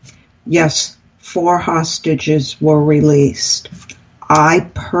is, yes, 4 hostages were released.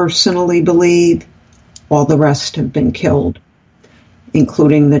 I personally believe all the rest have been killed,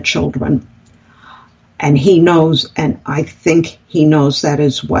 including the children. And he knows, and I think he knows that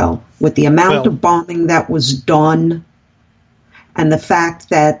as well. With the amount of bombing that was done, and the fact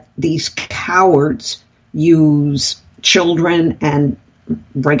that these cowards use children and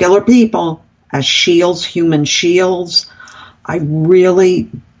regular people as shields, human shields, I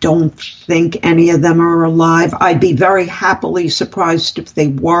really don't think any of them are alive. I'd be very happily surprised if they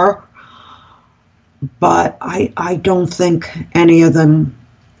were, but I don't think any of them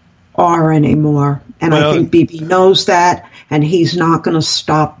are anymore. And I think Bibi knows that, and he's not going to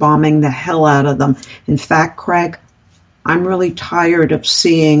stop bombing the hell out of them. In fact, Craig, I'm really tired of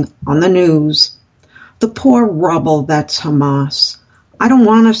seeing on the news the poor rubble that's Hamas. I don't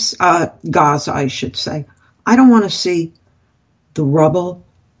want to, Gaza, I should say. I don't want to see the rubble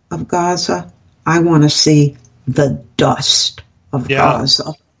of Gaza. I want to see the dust of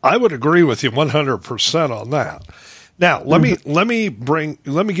Gaza. I would agree with you 100% on that. Now, let me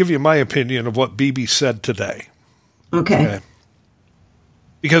give you my opinion of what Bibi said today. Okay.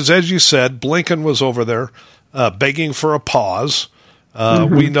 Because as you said, Blinken was over there begging for a pause.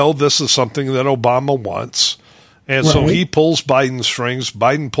 We know this is something that Obama wants. And so he pulls Biden's strings.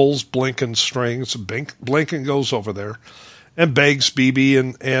 Biden pulls Blinken's strings. Blinken goes over there and begs Bibi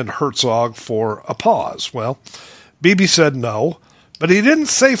and Herzog for a pause. Well, Bibi said no, but he didn't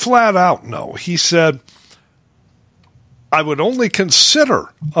say flat out no. He said, I would only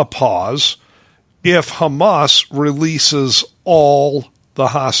consider a pause if Hamas releases all the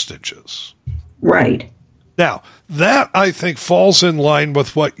hostages. Right. Now, that, I think, falls in line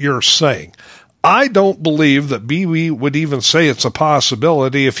with what you're saying. I don't believe that Bibi would even say it's a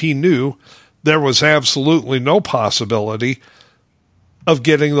possibility if he knew there was absolutely no possibility of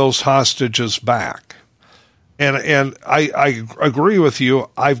getting those hostages back. And I agree with you.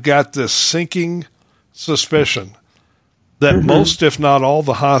 I've got this sinking suspicion that most, if not all,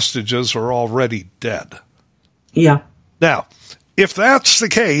 the hostages are already dead. Yeah. Now, if that's the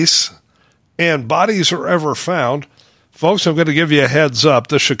case, and bodies are ever found, folks, I'm going to give you a heads up.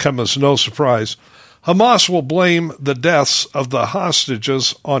 This should come as no surprise. Hamas will blame the deaths of the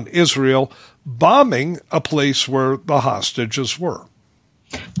hostages on Israel bombing a place where the hostages were.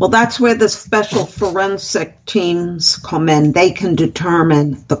 Well, that's where the special forensic teams come in. They can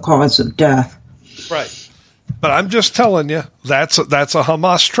determine the cause of death. Right. But I'm just telling you, that's a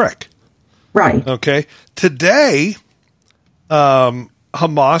Hamas trick. Right. Okay. Today,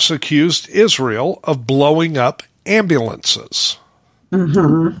 Hamas accused Israel of blowing up ambulances.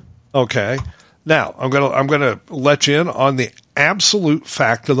 Mm-hmm. Okay. Now, I'm gonna let you in on the absolute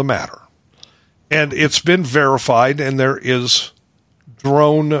fact of the matter. And it's been verified, and there is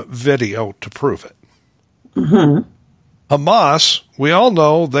drone video to prove it. Mm-hmm. Hamas, we all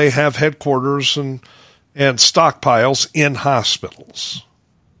know they have headquarters and stockpiles in hospitals.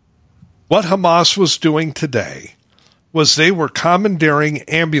 What Hamas was doing today was they were commandeering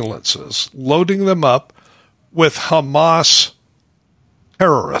ambulances, loading them up with Hamas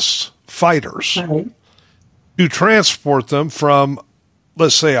terrorists, fighters, Right. to transport them from,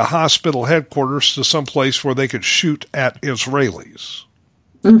 let's say, a hospital headquarters to some place where they could shoot at Israelis.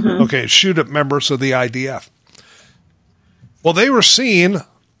 Mm-hmm. Okay, shoot at members of the IDF. Well, they were seen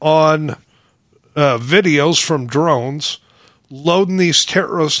on videos from drones loading these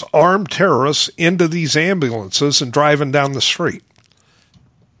armed terrorists into these ambulances and driving down the street.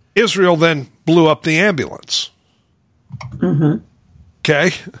 Israel then blew up the ambulance. Mm-hmm.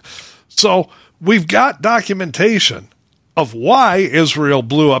 Okay? So we've got documentation of why Israel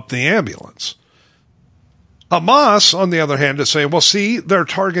blew up the ambulance. Hamas, on the other hand, is saying, well, see, they're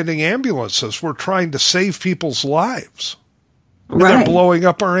targeting ambulances. We're trying to save people's lives. And Right. they're blowing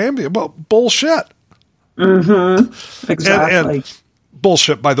up our ambulance. Well, bullshit. Mm-hmm. Exactly. And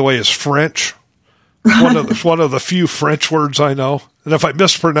bullshit, by the way, is French. One of the few French words I know. And if I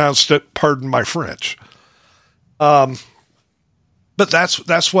mispronounced it, pardon my French. But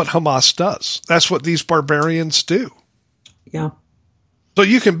that's what Hamas does. That's what these barbarians do. Yeah. So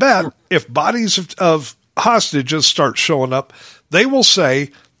you can bet if bodies of hostages start showing up, they will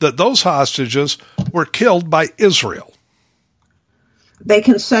say that those hostages were killed by Israel. They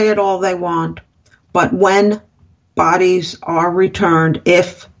can say it all they want, but when bodies are returned,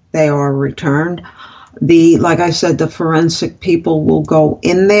 if they are returned, like I said, the forensic people will go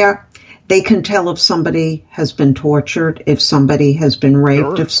in there. They can tell if somebody has been tortured, if somebody has been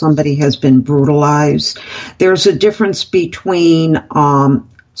raped, Sure. if somebody has been brutalized. There's a difference between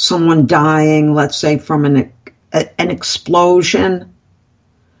someone dying, let's say, from an explosion.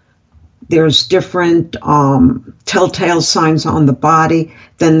 There's different telltale signs on the body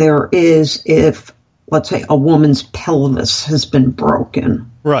than there is if, let's say, a woman's pelvis has been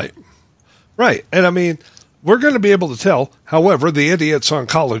broken. Right. Right. And I mean, we're going to be able to tell. However, the idiots on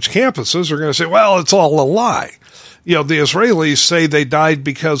college campuses are going to say, well, it's all a lie. You know, the Israelis say they died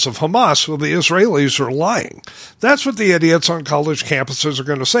because of Hamas. Well, the Israelis are lying. That's what the idiots on college campuses are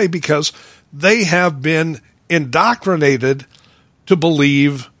going to say because they have been indoctrinated to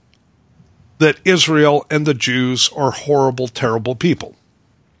believe that Israel and the Jews are horrible, terrible people.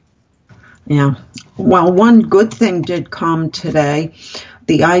 Yeah. Well, one good thing did come today.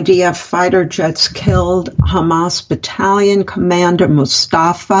 The IDF fighter jets killed Hamas battalion commander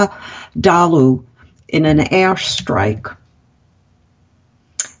Mustafa Dalu in an airstrike.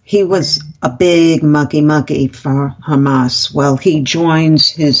 He was a big mucky for Hamas. Well, he joins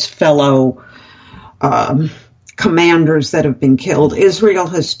his fellow commanders that have been killed. Israel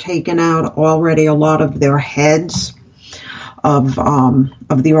has taken out already a lot of their heads of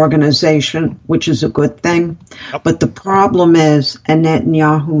the organization, which is a good thing. Yep. But the problem is, and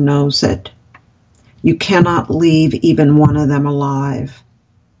Netanyahu knows it, you cannot leave even one of them alive.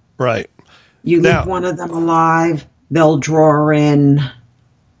 Right. You leave one of them alive, they'll draw in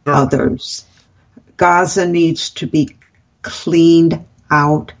others. Gaza needs to be cleaned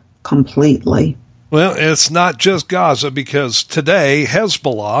out completely. Well, it's not just Gaza because today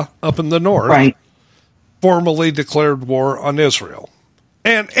Hezbollah up in the north Right. formally declared war on Israel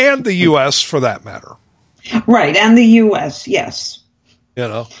and the U.S. for that matter. Right. And the U.S., yes. You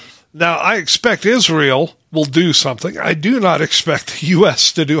know, now I expect Israel will do something. I do not expect the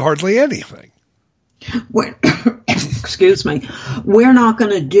U.S. to do hardly anything. Excuse me. We're not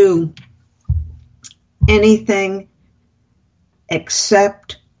going to do anything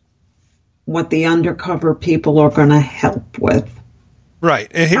except what the undercover people are going to help with. Right.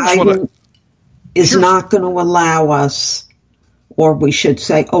 And Biden is not going to allow us, or we should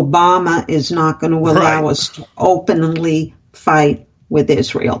say Obama is not going to allow us to openly fight with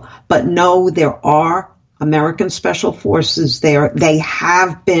Israel. But no, there are American special forces there. They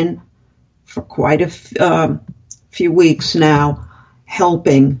have been for quite a few weeks now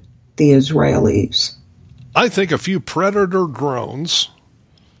helping the Israelis. I think a few Predator drones,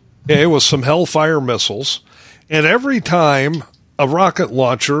 with some Hellfire missiles, and every time a rocket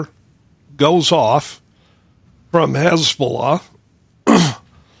launcher goes off from Hezbollah,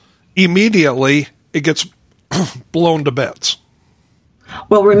 immediately it gets blown to bits.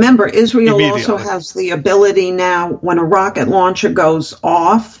 Well, remember, Israel also has the ability now, when a rocket launcher goes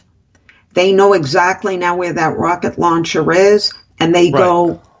off, They know exactly now where that rocket launcher is, and they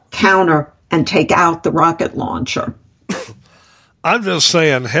go counter and take out the rocket launcher. I'm just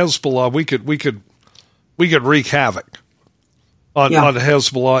saying, Hezbollah, we could wreak havoc on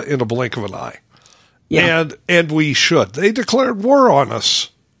Hezbollah in a blink of an eye. Yeah. And we should. They declared war on us.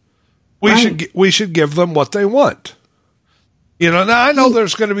 We should give them what they want. Now I know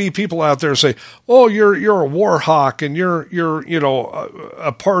there's going to be people out there say, "Oh, you're a war hawk and you're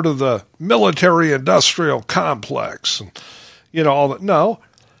a part of the military industrial complex," and all that. No,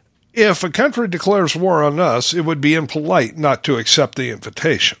 if a country declares war on us, it would be impolite not to accept the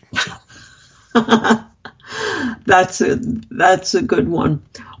invitation. That's a good one.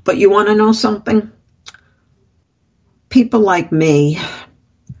 But you want to know something? People like me,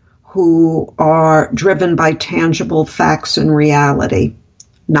 who are driven by tangible facts and reality,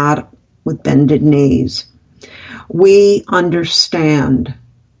 not with bended knees. We understand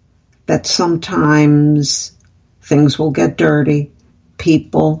that sometimes things will get dirty,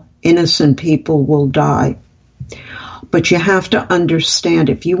 innocent people will die. But you have to understand,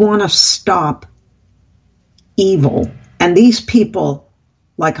 if you want to stop evil, and these people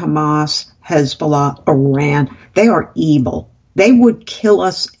like Hamas, Hezbollah, Iran, they are evil. They would kill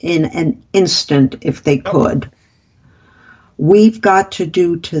us in an instant if they could. We've got to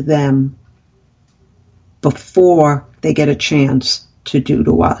do to them before they get a chance to do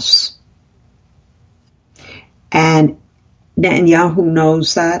to us. And Netanyahu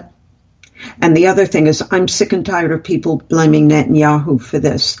knows that. And the other thing is, I'm sick and tired of people blaming Netanyahu for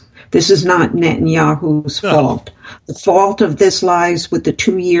this. This is not Netanyahu's fault. The fault of this lies with the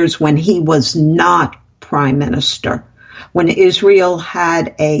 2 years when he was not prime minister. When Israel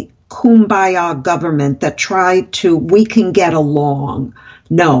had a kumbaya government that tried to, we can get along.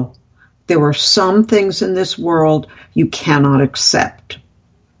 No, there are some things in this world you cannot accept.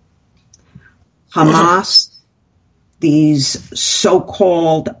 Hamas, these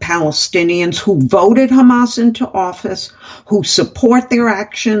so-called Palestinians who voted Hamas into office, who support their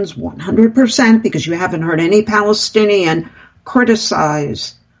actions 100%, because you haven't heard any Palestinian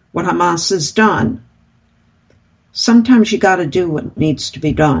criticize what Hamas has done. Sometimes you got to do what needs to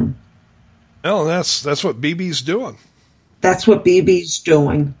be done. Well, that's what Bibi's doing. That's what Bibi's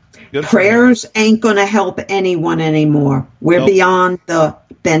doing. Prayers ain't going to help anyone anymore. We're beyond the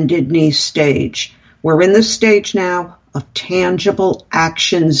bended knee stage. We're in the stage now of tangible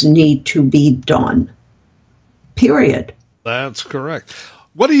actions need to be done. Period. That's correct.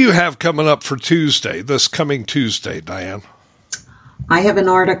 What do you have coming up for Tuesday, this coming Tuesday, Diane? I have an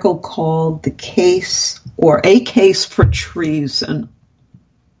article called A Case for Treason.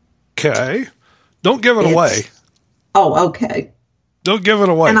 Okay. Don't give it away. Oh, okay. Don't give it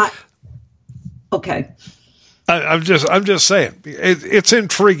away. Okay. I'm just saying, it's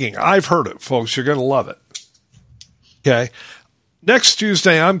intriguing. I've heard it, folks. You're going to love it. Okay. Next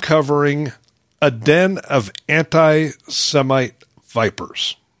Tuesday, I'm covering a den of anti-Semite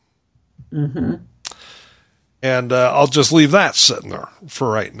vipers. Mm-hmm. And I'll just leave that sitting there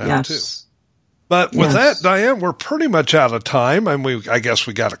for right now, too. But with that, Diane, we're pretty much out of time. And I guess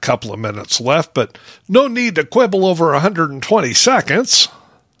we got a couple of minutes left, but no need to quibble over 120 seconds.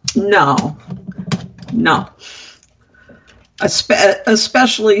 No.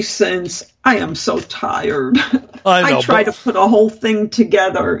 Especially since I am so tired. I try to put a whole thing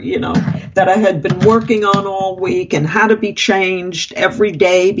together, that I had been working on all week and had to be changed every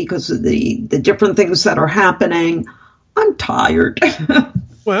day because of the different things that are happening. I'm tired.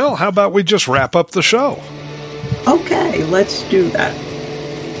 Well, how about we just wrap up the show? Okay, let's do that.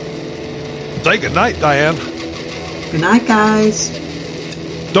 Say goodnight, Diane. Good night, guys.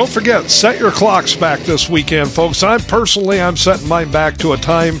 Don't forget, set your clocks back this weekend, folks. I'm setting mine back to a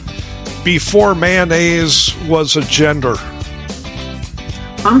time before mayonnaise was a gender.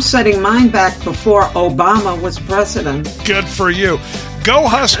 I'm setting mine back before Obama was president. Good for you. Go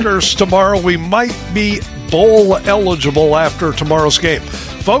Huskers tomorrow. We might be bowl eligible after tomorrow's game.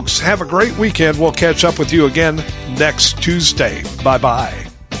 Folks, have a great weekend. We'll catch up with you again next Tuesday. Bye-bye.